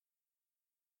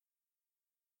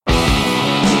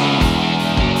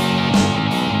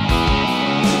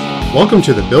Welcome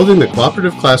to the Building the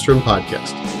Cooperative Classroom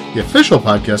podcast, the official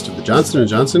podcast of the Johnson &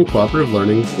 Johnson Cooperative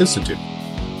Learning Institute.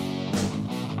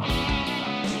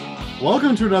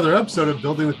 Welcome to another episode of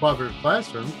Building the Cooperative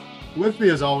Classroom. With me,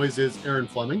 as always, is Aaron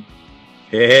Fleming.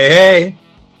 Hey.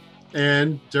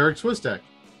 And Derek Swistek.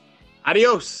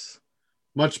 Adios.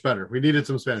 Much better. We needed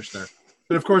some Spanish there.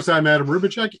 But of course, I'm Adam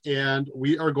Rubicek, and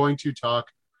we are going to talk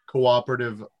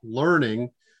cooperative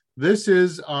learning. This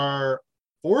is our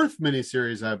fourth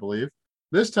mini-series, I believe.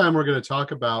 This time we're going to talk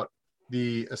about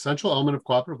the essential element of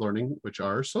cooperative learning, which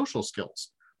are social skills.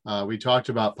 We talked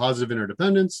about positive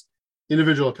interdependence,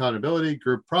 individual accountability,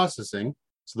 group processing.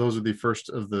 So those are the first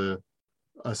of the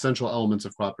essential elements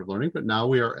of cooperative learning. But now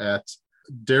we are at,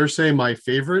 dare say, my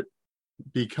favorite,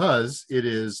 because it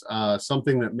is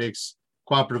something that makes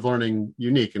cooperative learning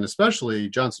unique, and especially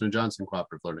Johnson & Johnson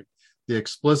cooperative learning, the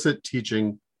explicit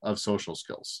teaching of social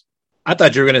skills. I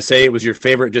thought you were going to say it was your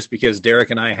favorite just because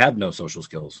Derek and I have no social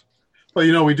skills.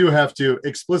 Well, we do have to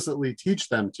explicitly teach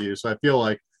them to you. So I feel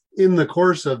like in the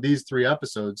course of these three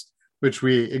episodes, which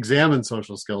we examine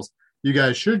social skills, you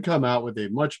guys should come out with a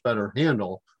much better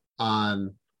handle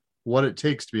on what it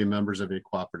takes to be members of a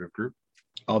cooperative group.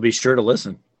 I'll be sure to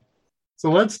listen.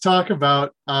 So let's talk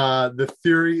about the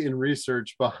theory and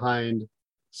research behind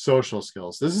social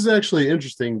skills. This is actually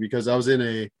interesting because I was in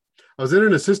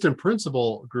an assistant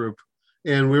principal group,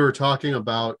 and we were talking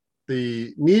about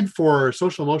the need for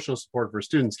social emotional support for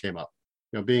students came up.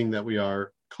 Being that we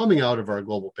are coming out of our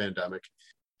global pandemic,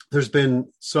 there's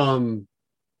been some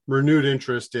renewed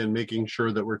interest in making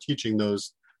sure that we're teaching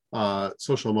those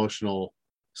social emotional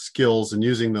skills and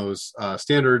using those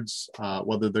standards,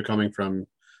 whether they're coming from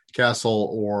CASEL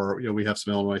or we have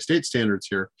some Illinois state standards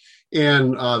here.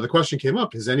 And the question came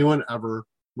up: has anyone ever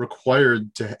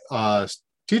required to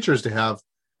teachers to have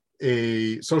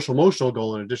a social emotional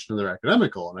goal in addition to their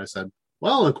academic goal? And I said,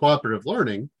 well, in cooperative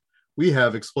learning, we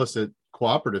have explicit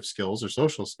cooperative skills or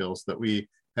social skills that we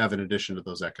have in addition to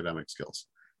those academic skills.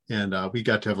 And we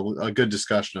got to have a good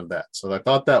discussion of that. So I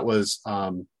thought that was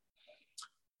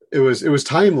it was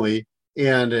timely,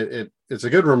 and it's a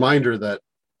good reminder that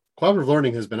cooperative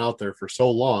learning has been out there for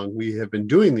so long. We have been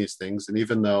doing these things, and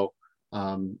even though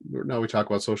now we talk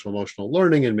about social emotional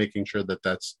learning and making sure that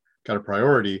that's got a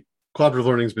priority, cooperative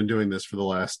learning has been doing this for the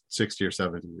last 60 or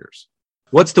 70 years.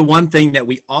 What's the one thing that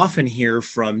we often hear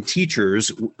from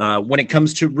teachers when it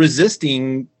comes to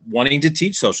resisting wanting to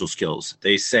teach social skills?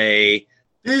 They say,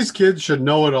 these kids should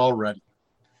know it already.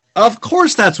 Of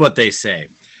course, that's what they say.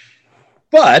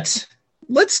 But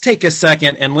let's take a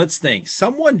second and let's think.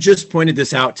 Someone just pointed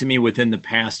this out to me within the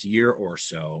past year or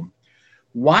so.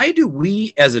 Why do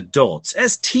we as adults,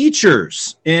 as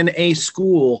teachers in a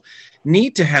school,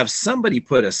 need to have somebody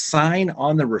put a sign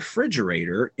on the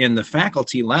refrigerator in the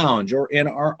faculty lounge or in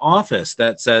our office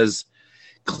that says,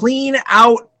 clean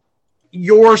out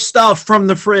your stuff from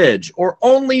the fridge, or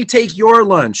only take your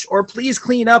lunch, or please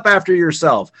clean up after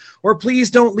yourself, or please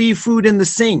don't leave food in the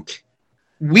sink?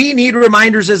 We need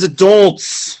reminders as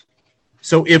adults.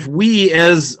 So if we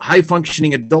as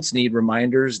high-functioning adults need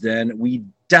reminders, then we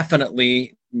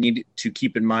definitely need to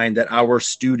keep in mind that our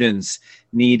students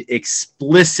need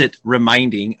explicit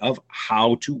reminding of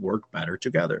how to work better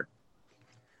together.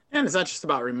 And it's not just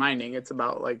about reminding, it's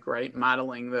about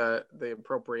modeling the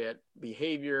appropriate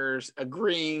behaviors,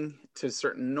 agreeing to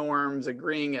certain norms,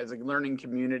 agreeing as a learning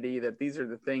community that these are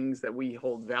the things that we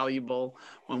hold valuable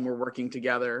when we're working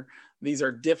together. These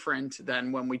are different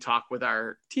than when we talk with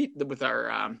our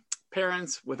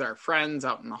parents, with our friends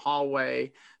out in the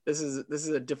hallway. This is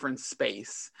a different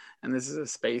space, and this is a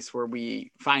space where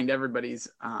we find everybody's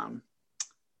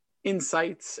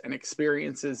insights and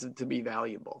experiences to be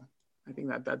valuable. I think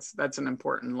that's an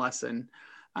important lesson,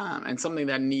 and something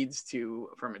that needs to,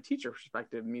 from a teacher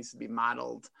perspective, needs to be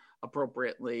modeled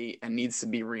appropriately and needs to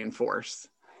be reinforced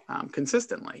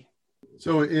consistently.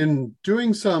 So in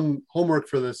doing some homework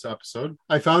for this episode,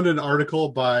 I found an article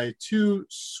by two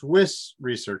Swiss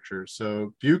researchers,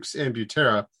 so Bukes and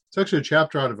Butera. It's actually a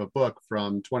chapter out of a book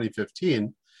from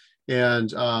 2015.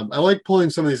 And I like pulling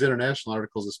some of these international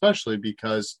articles, especially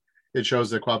because it shows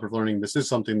that cooperative learning, this is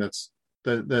something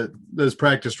that is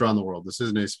practiced around the world. This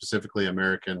isn't a specifically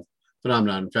American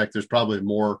phenomenon. In fact, there's probably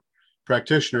more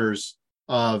practitioners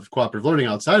of cooperative learning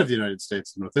outside of the United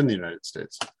States than within the United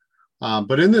States.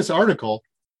 But in this article,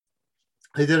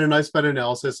 they did a nice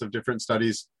meta-analysis of different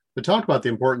studies that talk about the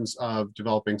importance of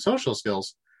developing social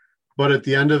skills. But at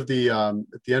the end of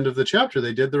the chapter,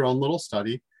 they did their own little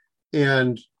study,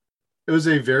 and it was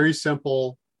a very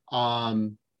simple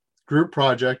group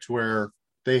project where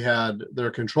they had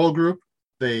their control group.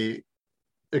 They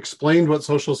explained what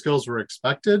social skills were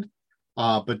expected.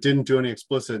 but didn't do any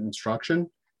explicit instruction,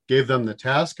 gave them the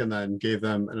task, and then gave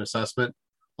them an assessment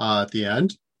at the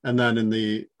end. And then in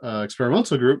the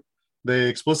experimental group, they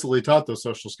explicitly taught those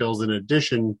social skills in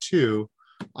addition to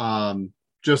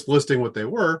just listing what they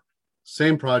were,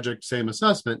 same project, same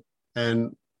assessment.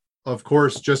 And of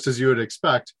course, just as you would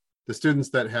expect, the students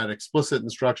that had explicit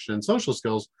instruction in social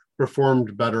skills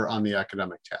performed better on the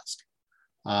academic task.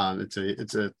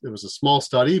 It was a small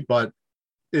study, but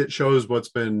it shows what's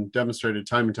been demonstrated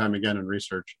time and time again in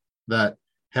research, that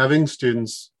having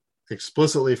students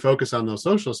explicitly focus on those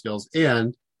social skills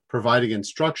and providing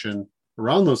instruction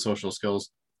around those social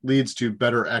skills leads to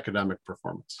better academic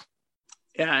performance.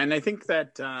 Yeah, and I think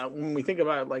that when we think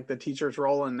about like the teacher's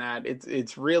role in that,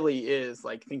 it's really is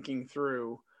like thinking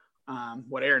through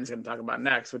what Aaron's going to talk about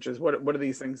next, which is what do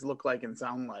these things look like and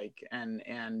sound like,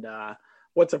 and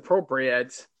what's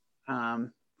appropriate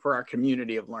for our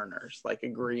community of learners, like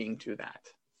agreeing to that.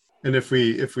 And if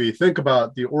we think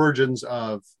about the origins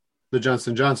of the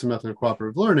Johnson & Johnson method of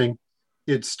cooperative learning,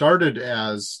 it started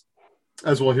as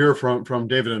we'll hear from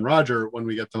David and Roger when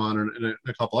we get them on in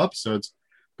a couple episodes,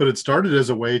 but it started as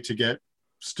a way to get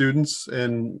students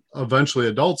and eventually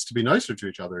adults to be nicer to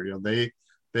each other. You know,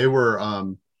 they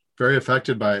were very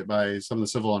affected by some of the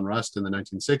civil unrest in the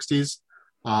 1960s,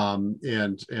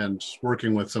 and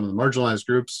working with some of the marginalized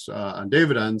groups on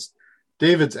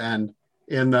David's end,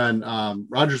 and then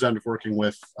Roger's end of working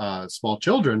with small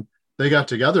children. They got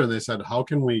together and they said, how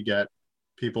can we get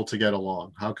people to get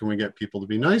along? How can we get people to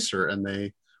be nicer? And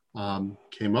they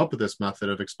came up with this method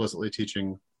of explicitly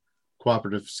teaching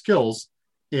cooperative skills.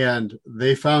 And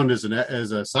they found as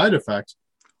a side effect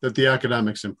that the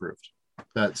academics improved,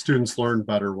 that students learn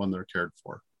better when they're cared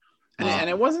for. And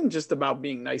it wasn't just about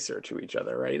being nicer to each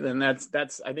other, right? And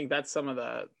that's I think that's some of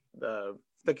the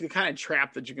kind of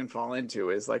trap that you can fall into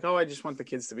is like, oh, I just want the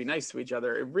kids to be nice to each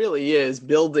other. It really is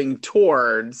building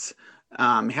towards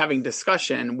having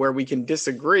discussion where we can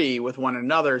disagree with one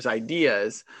another's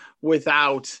ideas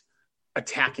without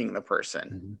attacking the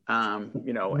person.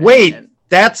 Wait,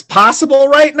 that's possible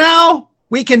right now?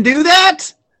 We can do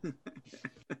that?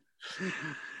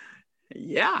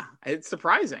 Yeah, it's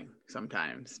surprising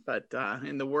sometimes, but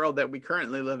in the world that we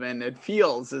currently live in, it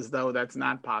feels as though that's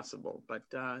not possible. But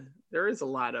there is a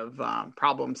lot of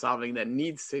problem solving that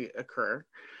needs to occur,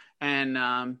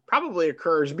 and probably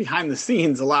occurs behind the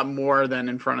scenes a lot more than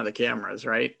in front of the cameras,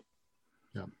 right?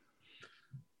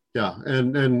 Yeah,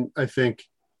 and I think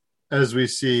as we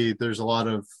see, there's a lot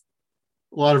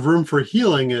of room for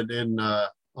healing in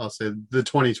I'll say the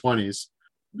 2020s,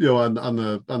 on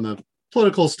the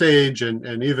political stage,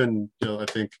 and even I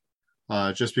think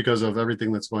just because of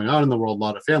everything that's going on in the world, a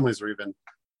lot of families are even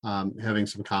having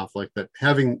some conflict. That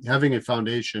having a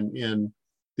foundation in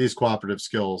these cooperative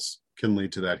skills can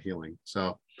lead to that healing.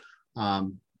 So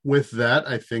with that,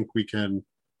 I think we can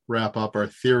wrap up our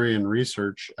theory and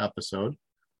research episode.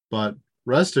 But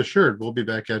rest assured, we'll be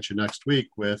back at you next week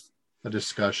with a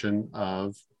discussion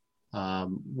of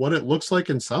what it looks like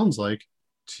and sounds like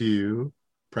to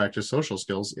practice social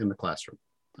skills in the classroom.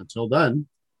 Until then,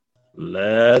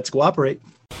 let's cooperate.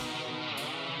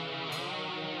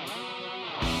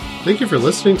 Thank you for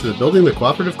listening to the Building the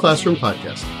Cooperative Classroom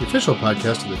podcast, the official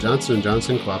podcast of the Johnson &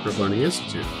 Johnson Cooperative Learning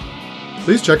Institute.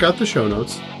 Please check out the show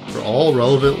notes for all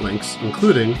relevant links,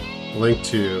 including a link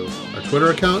to our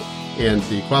Twitter account and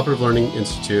the Cooperative Learning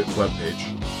Institute webpage.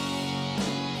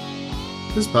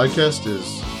 This podcast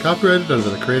is copyrighted under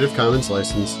the Creative Commons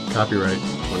license, copyright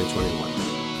 2021.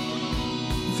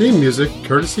 Theme music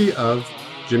courtesy of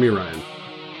Jimmy Ryan.